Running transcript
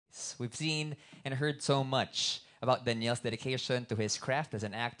We've seen and heard so much about Daniel's dedication to his craft as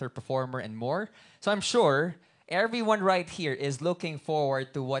an actor, performer, and more. So I'm sure everyone right here is looking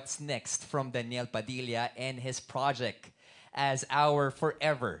forward to what's next from Daniel Padilla and his project as our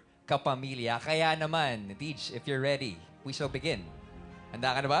forever Kapamilya. Kaya naman, Deej, if you're ready, we shall begin.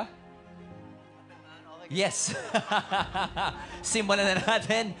 Handa ka na ba? Yes. Simulan na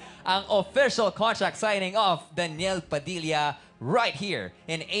natin ang official contract signing of Daniel Padilla right here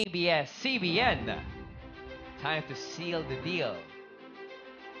in ABS-CBN. Time to seal the deal.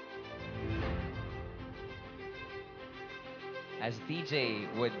 As DJ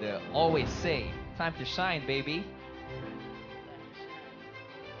would always say, time to shine, baby.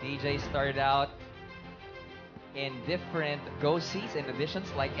 DJ started out in different go-sees and auditions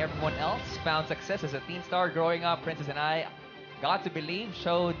like everyone else. Found success as a teen star growing up. Princess and I Got to Believe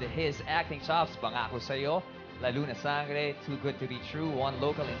showed his acting chops. Pangako Sa'yo, La Luna Sangre, Too Good to Be True, won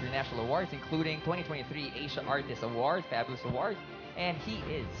local and international awards, including 2023 Asia Artist Award, Fabulous Award, and he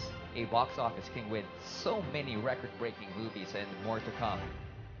is a box office king with so many record-breaking movies and more to come.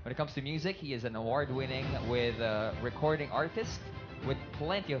 When it comes to music, he is an award-winning with recording artist with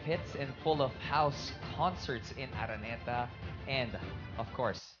plenty of hits and full of house concerts in Araneta, and of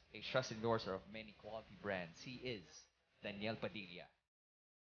course, a trusted endorser of many quality brands. He is Daniel Padilla.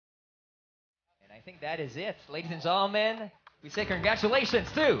 And I think that is it. Ladies and gentlemen, we say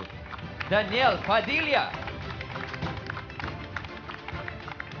congratulations to Daniel Padilla.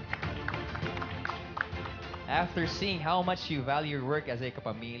 After seeing how much you value your work as a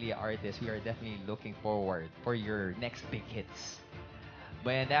Kapamilya artist, we are definitely looking forward for your next big hits.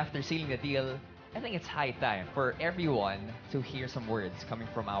 But after sealing the deal, I think it's high time for everyone to hear some words coming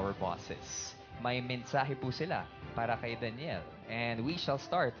from our bosses. May mensahe po sila para kay Daniel. And we shall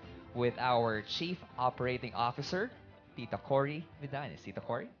start with our Chief Operating Officer, Tita Cory Vidanes. Tita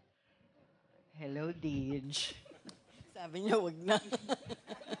Cory? Hello, Deej. Sabi niya, wag na.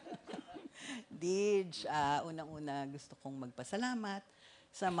 Deej, unang-una gusto kong magpasalamat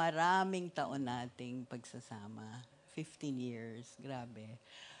sa maraming taon nating pagsasama. 15 years, grabe.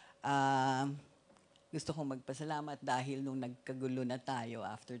 Gusto kong magpasalamat dahil nung nagkagulo na tayo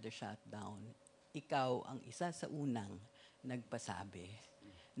after the shutdown, ikaw ang isa sa unang nagpasabi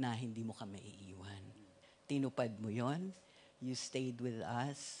na hindi mo kami iiwan. Tinupad mo yon, you stayed with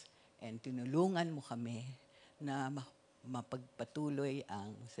us, and tinulungan mo kami na mapagpatuloy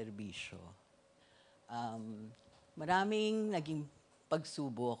ang serbisyo. Maraming naging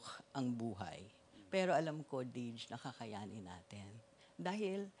pagsubok ang buhay. Pero alam ko, Deej, nakakayanin natin.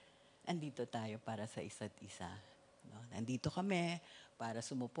 Dahil andito tayo para sa isa't isa. No? Nandito kami para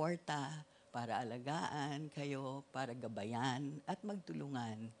sumuporta, para alagaan kayo, para gabayan at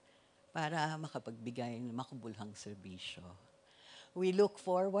magtulungan para makapagbigay ng makabuluhang serbisyo. We look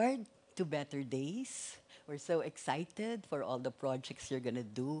forward to better days. We're so excited for all the projects you're gonna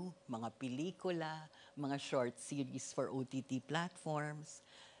do, mga pelikula, mga short series for OTT platforms,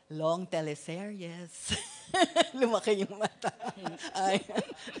 long teleseries. Lumaki yung mata.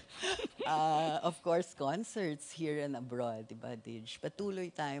 Of course, concerts here and abroad, diba, Dij?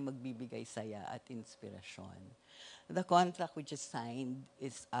 Patuloy tayong magbibigay saya at inspirasyon. The contract we just signed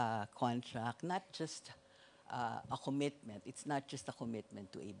is a contract, not just a commitment. It's not just a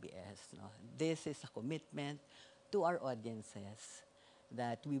commitment to ABS. No? This is a commitment to our audiences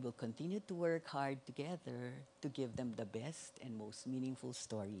that we will continue to work hard together to give them the best and most meaningful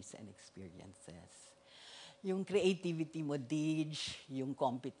stories and experiences. Yung creativity mo, Deej, yung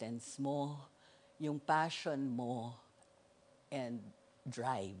competence mo, yung passion mo, and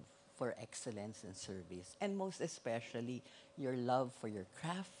drive for excellence and service. And most especially, your love for your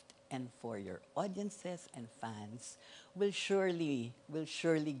craft and for your audiences and fans will surely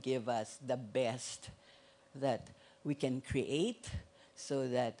give us the best that we can create so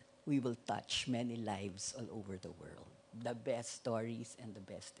that we will touch many lives all over the world. The best stories and the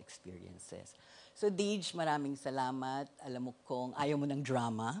best experiences. So, Deej, maraming salamat. Alam mo kong ayaw mo ng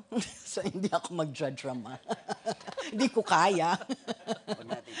drama. So, hindi ako magdra-drama. Hindi ko kaya.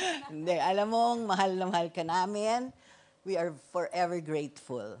 Hindi, alam mo, mahal na mahal ka namin. We are forever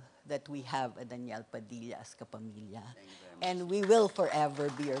grateful that we have a Daniel Padilla as Kapamilya. And we will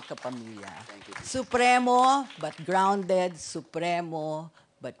forever be your Kapamilya. Supremo but grounded, supremo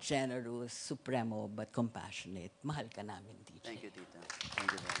but generous, supremo but compassionate. Mahal ka namin, DJ. Thank you, Tita.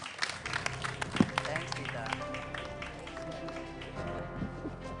 Thank you very much. Thanks, Tita.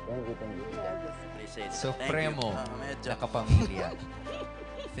 Thank you, Tita. Appreciate it. Supremo na Kapamilya.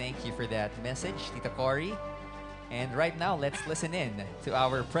 Thank you for that message, Tita Cory. And right now, let's listen in to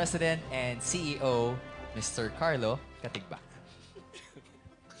our President and CEO, Mr. Carlo Katigbak.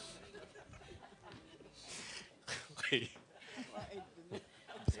 Okay.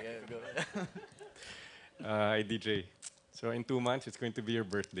 Sige, go. I DJ. So in 2 months, it's going to be your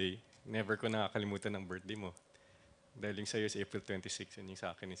birthday. Never ko nakakalimutan ng birthday mo. Dahil yung sa'yo is April 26 and yung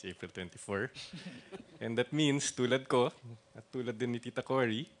sa akin is April 24. And that means, tulad ko, at tulad din ni Tita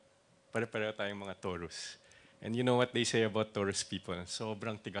Cory, pare-pareho tayong mga Taurus. And you know what they say about Taurus people?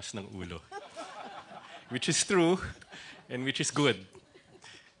 Sobrang tigas ng ulo. Which is true, and which is good.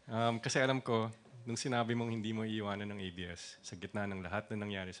 Kasi alam ko, nung sinabi mong hindi mo iiwanan ng ABS, sa gitna ng lahat na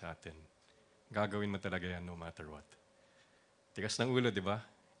nangyari sa atin, gagawin mo talaga yan no matter what. Tigas ng ulo, di ba?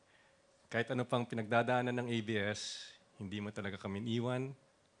 Kahit ano pang pinagdadaanan ng ABS, hindi mo talaga kami iwan.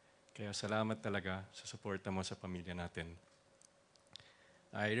 Kaya salamat talaga sa suporta mo sa pamilya natin.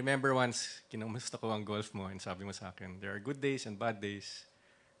 I remember once, kinumusta ko ang golf mo and sabi mo sa akin, there are good days and bad days,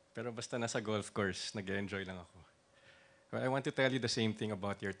 pero basta nasa golf course, nag-enjoy lang ako. Well, I want to tell you the same thing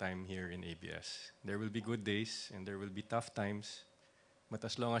about your time here in ABS. There will be good days and there will be tough times, but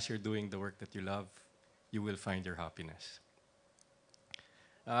as long as you're doing the work that you love, you will find your happiness.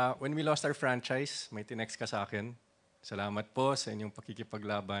 When we lost our franchise, may tinext ka sa akin. Salamat po sa inyong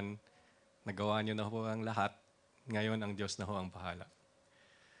pakikipaglaban. Nagawa niyo na ho ang lahat. Ngayon, ang Diyos na ho ang bahala.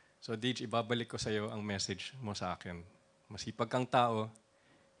 So, Dij, ibabalik ko sa iyo ang message mo sa akin. Masipag kang tao,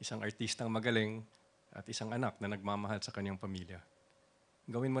 isang artistang magaling, at isang anak na nagmamahal sa kanyang pamilya.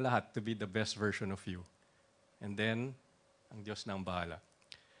 Gawin mo lahat to be the best version of you. And then, ang Diyos na ang bahala.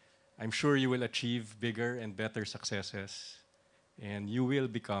 I'm sure you will achieve bigger and better successes, and you will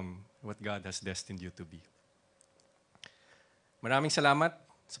become what God has destined you to be. Maraming salamat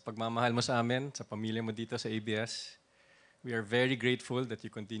sa pagmamahal mo sa amin, sa pamilya mo dito sa ABS. We are very grateful that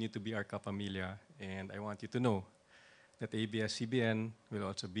you continue to be our kapamilya, and I want you to know that ABS-CBN will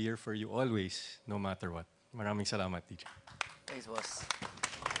also be here for you always, no matter what. Maraming salamat, DJ. Thanks, boss.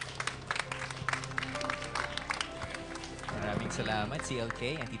 Maraming salamat,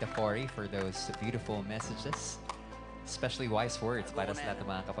 CLK and Tita Cory, for those beautiful messages. Especially wise words para sa lahat ng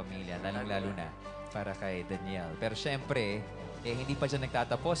mga kapamilya, lalong-lalo na para kay Daniel. Pero syempre, hindi pa dyan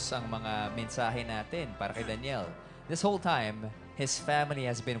nagtatapos ang mga mensahe natin para kay Daniel. This whole time, his family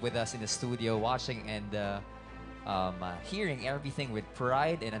has been with us in the studio watching and hearing everything with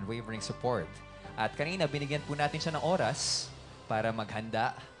pride and unwavering support. At kanina, binigyan po natin siya ng oras para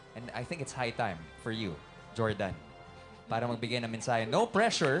maghanda. And I think it's high time for you, Jordan, para magbigay ng mensahe. No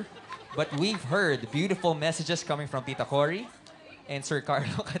pressure, but we've heard beautiful messages coming from Tita Cory and Sir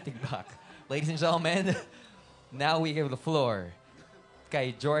Carlo Katigbak. Ladies and gentlemen, now we give the floor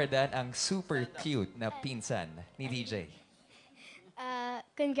kay Jordan, ang super cute na pinsan ni DJ.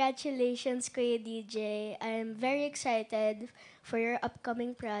 Congratulations, Kuya DJ. I'm very excited for your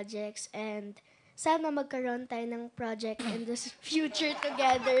upcoming projects and sana magkaroon tayo ng project in the future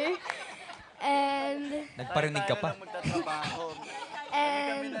together. And Nagparinig ka pa.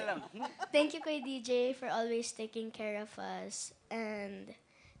 And thank you, Kuya DJ, for always taking care of us. And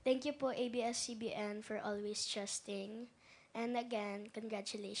thank you po, ABS-CBN, for always trusting. And again,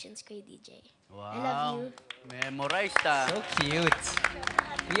 congratulations, Kuya DJ. Wow. I love you. Memorized, ah. So cute.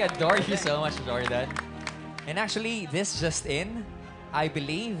 We adore you so much, Jordan. And actually, this just in, I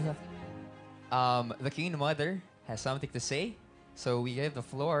believe the Queen Mother has something to say. So we give the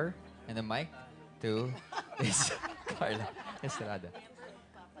floor and the mic to Miss Carla Estrada.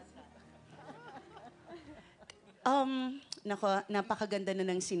 Nako, napakaganda na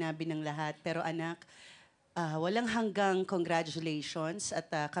ng sinabi ng lahat. Pero anak, walang hanggang congratulations at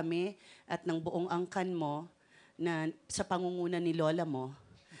kami at ng buong angkan mo na sa pangunguna ni Lola mo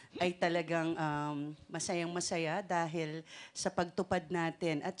ay talagang masayang-masaya dahil sa pagtupad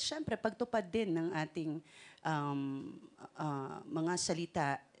natin at syempre pagtupad din ng ating mga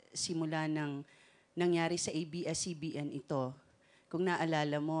salita simula ng nangyari sa ABS-CBN ito. Kung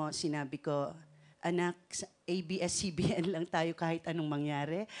naalala mo, sinabi ko, anak, sa ABS-CBN lang tayo kahit anong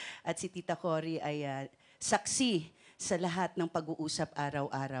mangyari. At si Tita Cory ay saksi sa lahat ng pag-uusap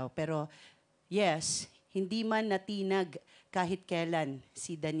araw-araw. Pero yes, hindi man natinag kahit kailan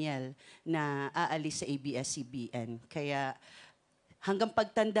si Daniel na aalis sa ABS-CBN. Kaya hanggang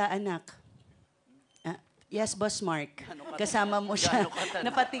pagtanda, anak, yes, Boss Mark. Kasama mo siya.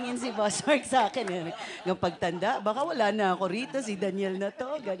 Napatingin si Boss Mark sa akin. Hanggang pagtanda, baka wala na ako rito. Si Daniel na to.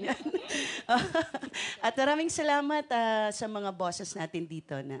 Ganyan. At maraming salamat sa mga bosses natin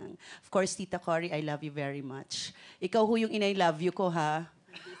dito. Of course, Tita Cory, I love you very much. Ikaw ho yung I love you ko, ha?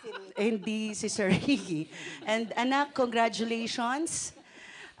 Hindi si Sir Ricky. And anak, congratulations.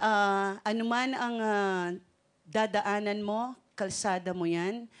 Ano man ang dadaanan mo, kalsada mo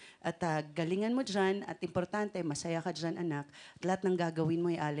yan. At galingan mo dyan. At importante, masaya ka dyan, anak. At lahat ng gagawin mo,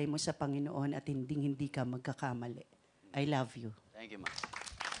 ialay mo sa Panginoon at hindi ka magkakamali. I love you. Thank you, ma'am.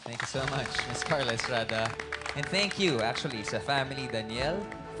 Thank you so much, Miss Carla Estrada. And thank you, actually, sa family Daniel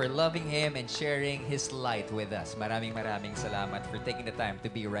for loving him and sharing his light with us. Maraming salamat for taking the time to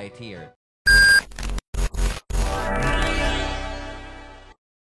be right here.